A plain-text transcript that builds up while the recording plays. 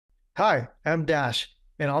Hi, I'm Dash,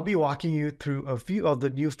 and I'll be walking you through a few of the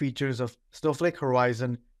new features of Snowflake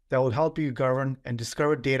Horizon that will help you govern and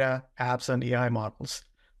discover data, apps, and AI models.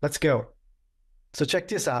 Let's go. So check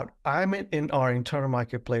this out. I'm in our internal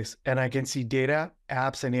marketplace, and I can see data,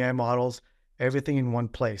 apps, and AI models, everything in one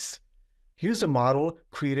place. Here's a model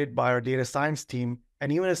created by our data science team,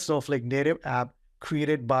 and even a Snowflake native app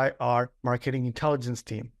created by our marketing intelligence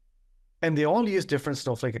team. And they all use different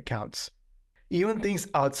Snowflake accounts. Even things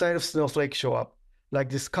outside of Snowflake show up, like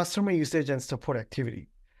this customer usage and support activity.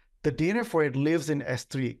 The data for it lives in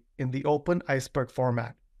S3 in the open iceberg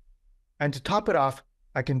format. And to top it off,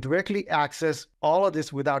 I can directly access all of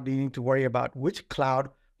this without needing to worry about which cloud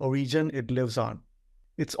or region it lives on.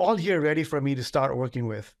 It's all here ready for me to start working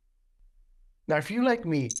with. Now, if you're like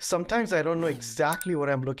me, sometimes I don't know exactly what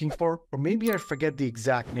I'm looking for, or maybe I forget the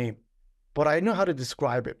exact name, but I know how to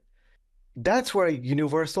describe it. That's where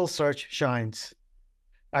universal search shines.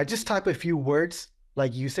 I just type a few words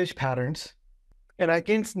like usage patterns, and I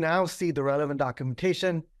can now see the relevant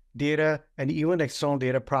documentation, data, and even external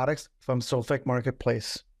data products from Snowflake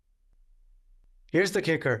Marketplace. Here's the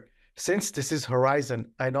kicker. Since this is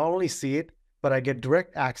Horizon, I not only see it, but I get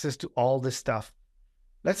direct access to all this stuff.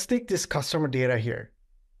 Let's take this customer data here.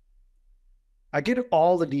 I get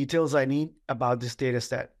all the details I need about this data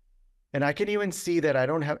set. And I can even see that I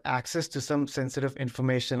don't have access to some sensitive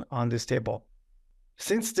information on this table.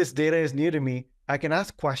 Since this data is new to me, I can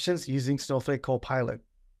ask questions using Snowflake Copilot,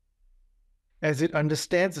 as it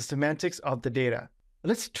understands the semantics of the data.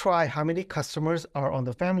 Let's try how many customers are on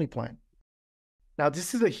the family plan. Now,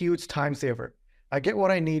 this is a huge time saver. I get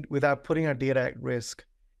what I need without putting our data at risk.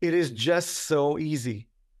 It is just so easy.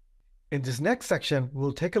 In this next section,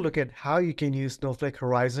 we'll take a look at how you can use Snowflake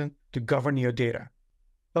Horizon to govern your data.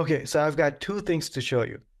 Okay, so I've got two things to show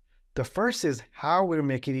you. The first is how we're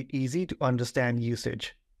making it easy to understand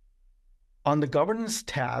usage. On the Governance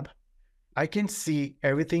tab, I can see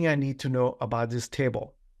everything I need to know about this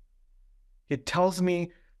table. It tells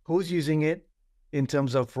me who's using it in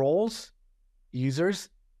terms of roles, users,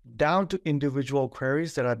 down to individual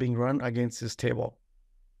queries that are being run against this table.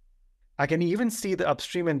 I can even see the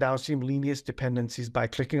upstream and downstream lineage dependencies by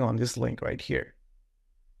clicking on this link right here.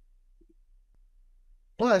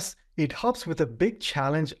 Plus, it helps with a big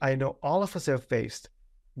challenge I know all of us have faced,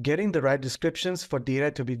 getting the right descriptions for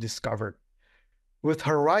data to be discovered. With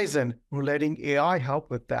Horizon, we're letting AI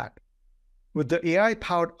help with that. With the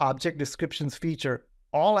AI-powered object descriptions feature,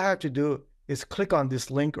 all I have to do is click on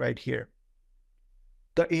this link right here.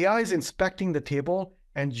 The AI is inspecting the table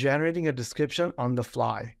and generating a description on the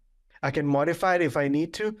fly. I can modify it if I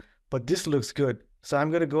need to, but this looks good, so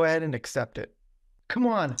I'm going to go ahead and accept it. Come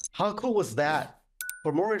on, how cool was that?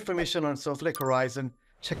 For more information on Snowflake Horizon,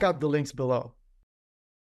 check out the links below.